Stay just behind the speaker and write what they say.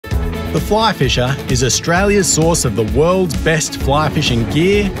The Flyfisher is Australia's source of the world's best fly fishing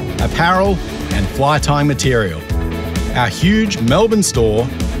gear, apparel and fly tying material. Our huge Melbourne store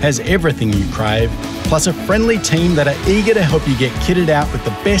has everything you crave, plus a friendly team that are eager to help you get kitted out with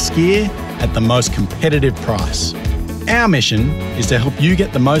the best gear at the most competitive price. Our mission is to help you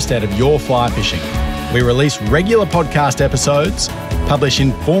get the most out of your fly fishing. We release regular podcast episodes, publish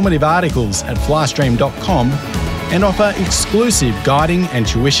informative articles at flystream.com, and offer exclusive guiding and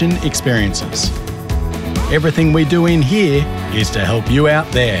tuition experiences. Everything we do in here is to help you out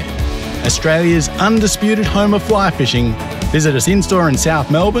there. Australia's undisputed home of fly fishing. Visit us in-store in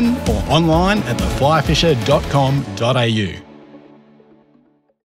South Melbourne or online at theflyfisher.com.au.